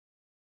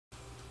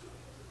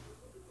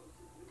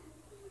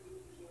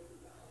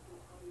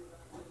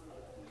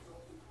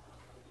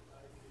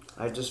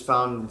I just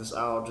found this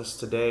out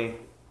just today,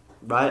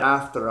 right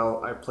after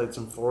I played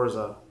some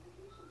Forza.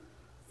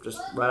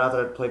 Just right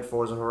after I played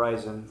Forza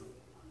Horizon.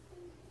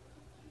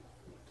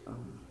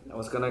 I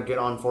was gonna get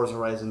on Forza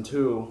Horizon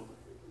 2,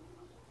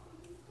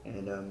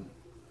 and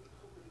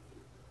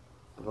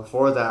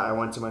before that, I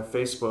went to my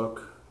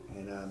Facebook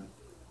and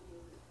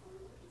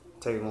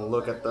taking a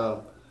look at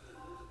the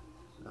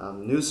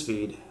news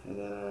feed, and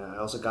then I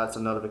also got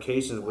some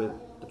notifications with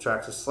the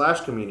Traxxas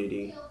Slash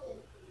community.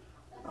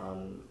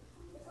 Um,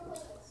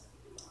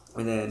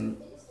 and then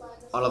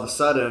all of a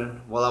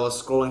sudden, while I was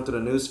scrolling through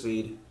the news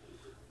feed,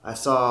 I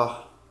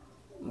saw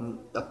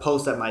a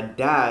post that my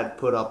dad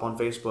put up on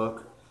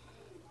Facebook,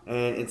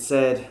 and it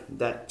said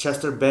that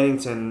Chester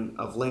Bennington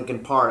of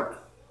Linkin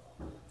Park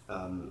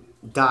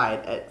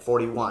died at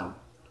 41.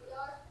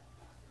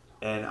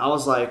 And I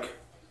was like,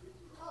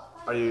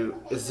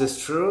 is this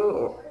true?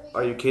 Or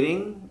are you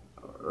kidding?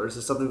 Or is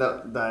this something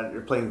that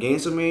you're playing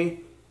games with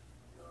me?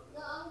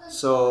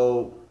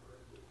 So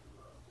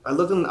I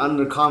looked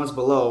under the comments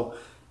below,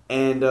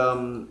 and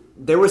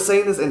they were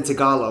saying this in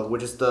Tagalog,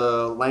 which is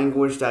the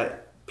language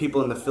that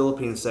people in the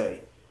Philippines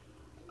say.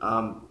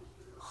 Um,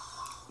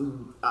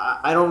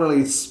 I don't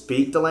really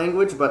speak the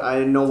language, but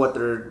I know what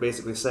they're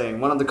basically saying.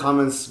 One of the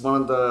comments,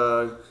 one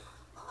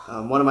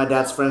of my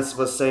dad's friends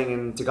was saying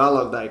in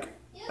Tagalog, like,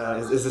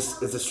 is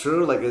this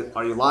true? Like,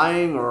 are you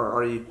lying, or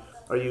are you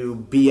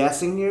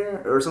BSing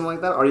here or something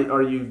like that?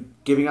 Are you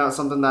giving out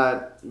something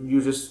that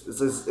you just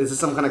is this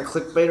some kind of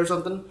clickbait or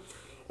something?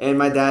 And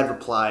my dad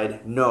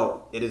replied,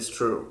 "No, it is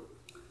true."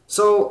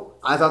 So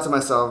I thought to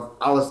myself,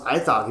 I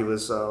thought he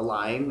was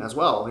lying as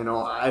well.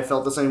 I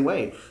felt the same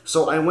way.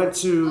 So I went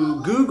to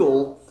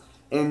Google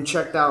and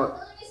checked out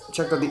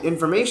the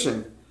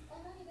information,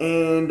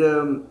 and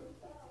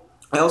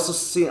I also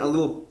see a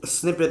little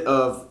snippet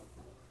of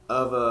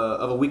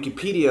a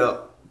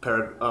Wikipedia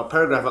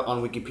paragraph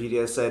on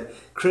Wikipedia said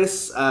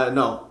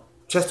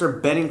Chester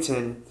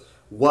Bennington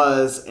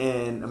was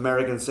an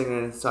American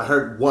singer. So I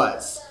heard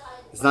was.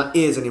 It's not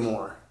is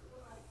anymore.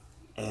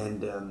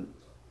 And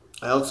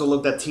I also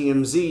looked at the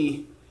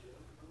TMZ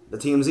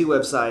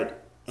website,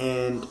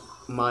 and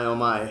my oh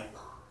my,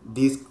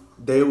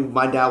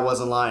 my dad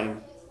wasn't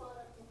lying.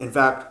 In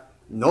fact,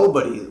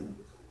 nobody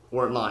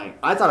weren't lying.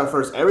 I thought at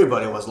first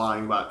everybody was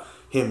lying about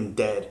him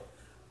dead,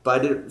 but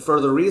I did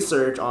further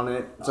research on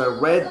it.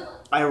 So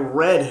I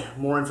read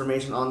more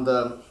information on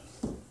the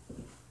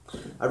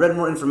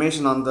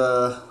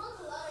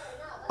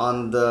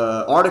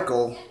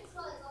article,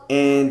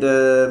 and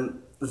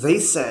they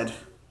said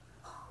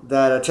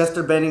that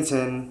Chester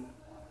Bennington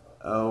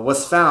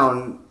was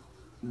found.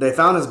 They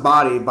found his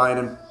body by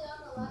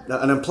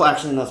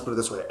actually, let's put it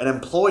this way: an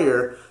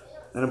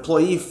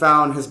employee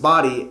found his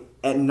body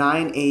at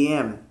 9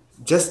 a.m.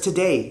 just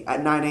today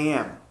at 9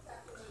 a.m.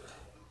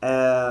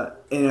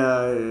 In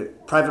a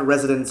private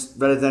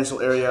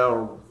residential area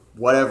or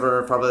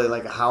whatever, probably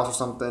like a house or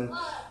something,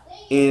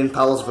 in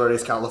Palos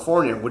Verdes,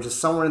 California, which is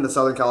somewhere in the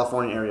Southern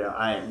California area.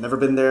 I have never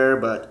been there,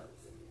 but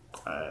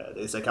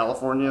they say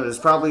California. It's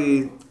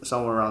probably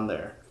somewhere around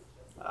there.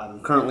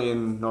 I'm currently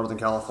in Northern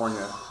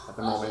California at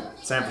the moment,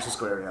 San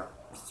Francisco area,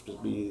 to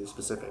be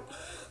specific.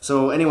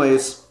 So,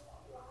 anyways,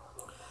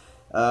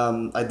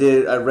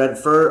 I read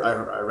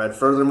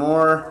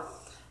furthermore,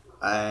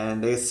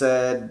 and they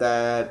said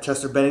that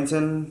Chester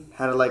Bennington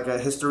had like a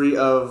history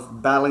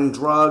of battling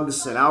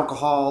drugs and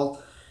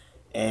alcohol,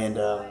 and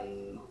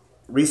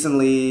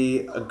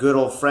recently a good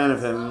old friend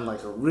of him,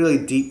 like a really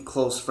deep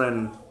close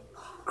friend,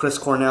 Chris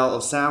Cornell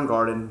of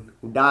Soundgarden,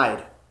 who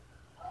died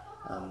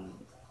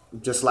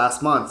just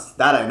last month.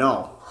 That I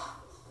know.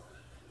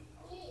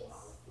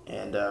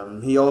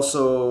 And he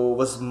also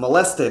was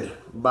molested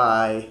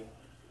by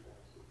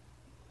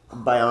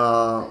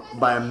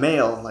a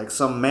male, like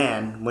some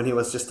man, when he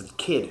was just a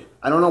kid.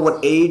 I don't know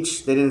what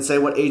age. They didn't say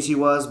what age he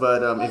was,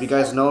 but if you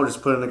guys know,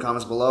 just put it in the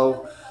comments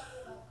below.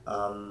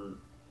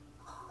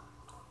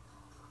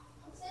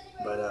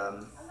 But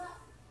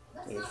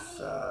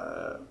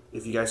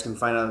if you guys can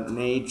find out an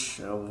age,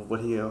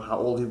 how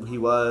old he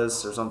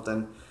was or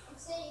something,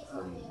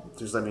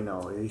 just let me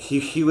know.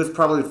 He was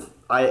probably,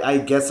 I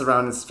guess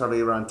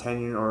probably around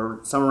 10 or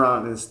somewhere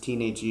around his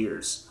teenage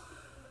years.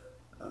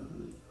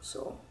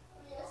 So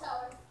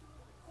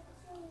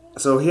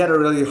he had a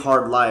really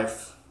hard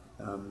life,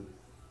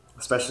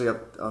 especially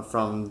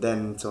from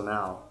then till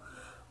now,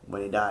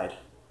 when he died,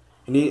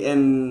 and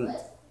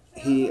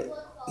he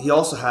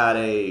also had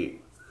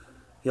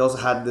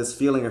this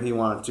feeling of he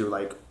wanted to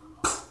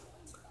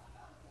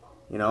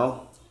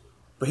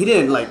but he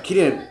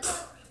didn't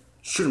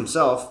shoot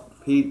himself.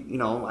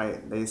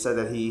 They said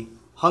that he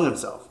hung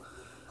himself.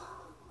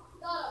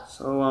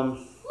 So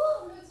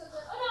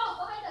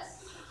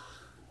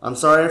I'm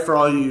sorry for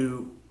all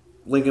you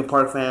Linkin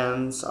Park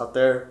fans out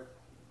there.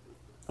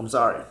 I'm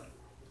sorry.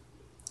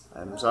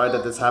 I'm sorry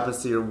that this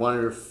happens to one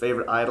of your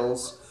favorite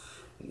idols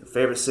and your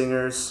favorite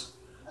singers.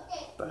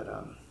 But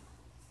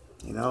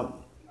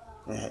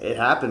it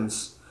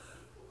happens.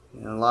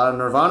 A lot of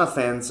Nirvana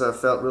fans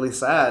felt really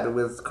sad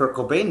with Kurt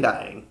Cobain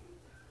dying.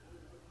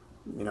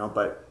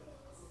 But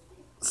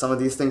some of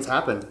these things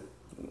happen.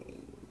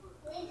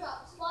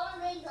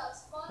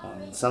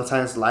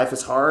 Sometimes life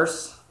is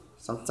harsh.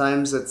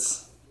 Sometimes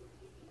it's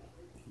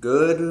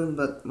good,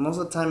 but most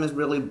of the time it's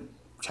really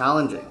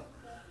challenging.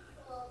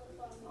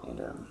 And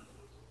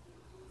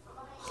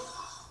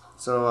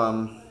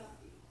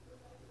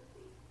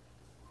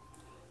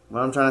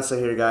what I'm trying to say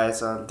here,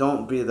 guys,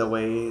 don't be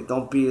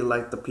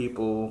like the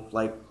people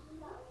like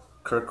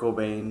Kurt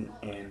Cobain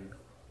and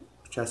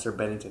Chester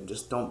Bennington.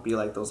 Just don't be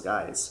like those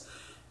guys.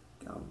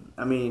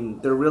 I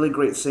mean, they're really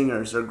great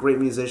singers. They're great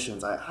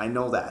musicians. I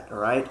know that, all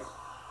right?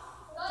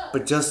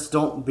 But just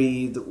don't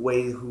be the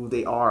way who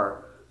they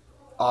are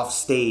off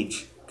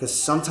stage. Because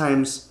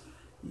sometimes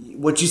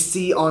what you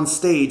see on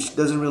stage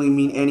doesn't really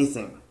mean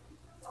anything.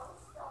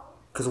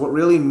 Because what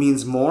really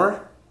means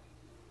more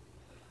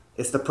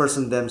is the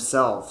person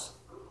themselves.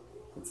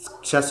 It's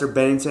Chester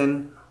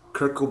Bennington,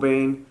 Kurt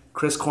Cobain,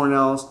 Chris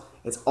Cornell's.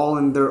 It's all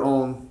in their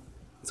own.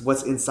 It's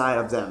what's inside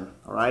of them,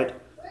 all right?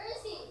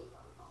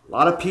 A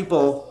lot of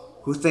people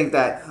who think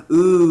that,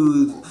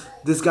 ooh,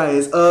 this guy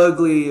is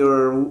ugly,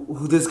 or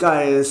this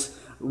guy is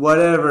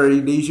whatever,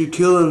 they should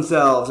kill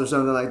themselves or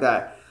something like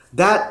that.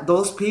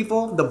 Those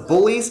people, the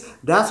bullies,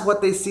 that's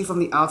what they see from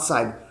the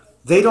outside.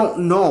 They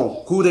don't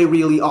know who they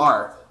really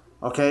are,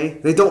 okay?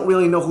 They don't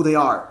really know who they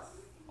are.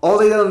 All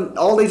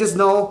they just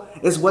know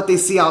is what they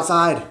see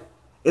outside.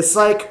 It's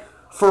like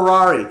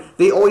Ferrari.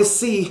 They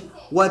always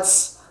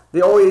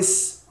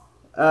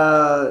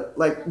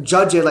like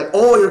judge it like,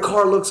 oh, your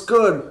car looks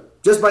good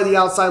just by the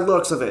outside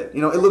looks of it.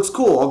 You know, it looks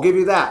cool. I'll give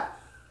you that.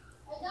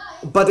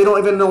 But they don't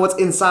even know what's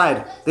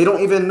inside. They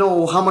don't even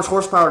know how much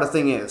horsepower the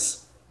thing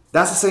is.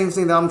 That's the same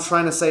thing that I'm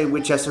trying to say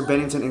with Chester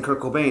Bennington and Kurt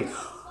Cobain.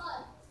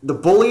 The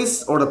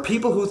bullies or the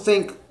people who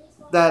think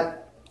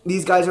that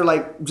these guys are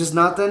like just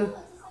nothing,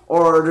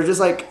 or they're just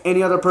like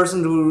any other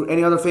person,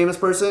 any other famous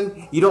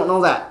person, you don't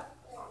know that.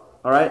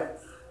 All right?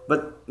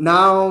 But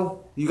now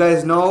you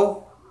guys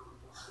know.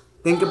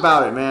 Think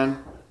about it,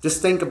 man.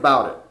 Just think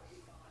about it.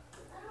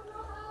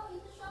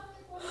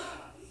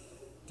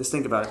 Just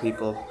think about it,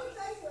 people.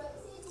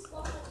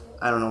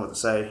 I don't know what to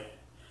say.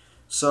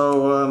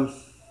 So,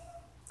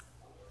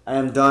 I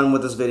am done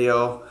with this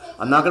video.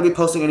 I'm not going to be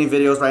posting any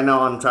videos right now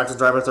on Traxxas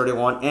Driver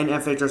 31 and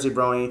FHRC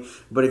Brony.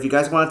 But if you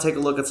guys want to take a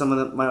look at some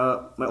of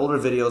my older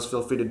videos,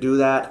 feel free to do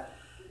that.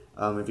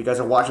 If you guys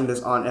are watching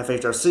this on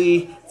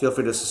FHRC, feel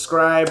free to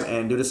subscribe.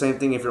 And do the same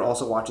thing if you're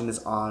also watching this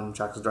on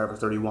Traxxas Driver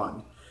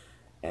 31.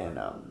 And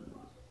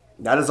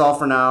that is all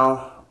for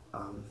now.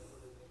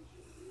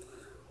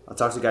 I'll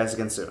talk to you guys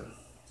again soon.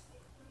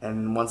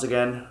 And once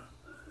again,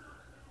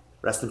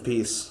 rest in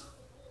peace,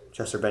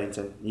 Chester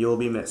Bennington. You will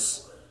be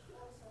missed,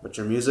 but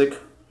your music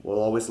will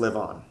always live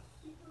on.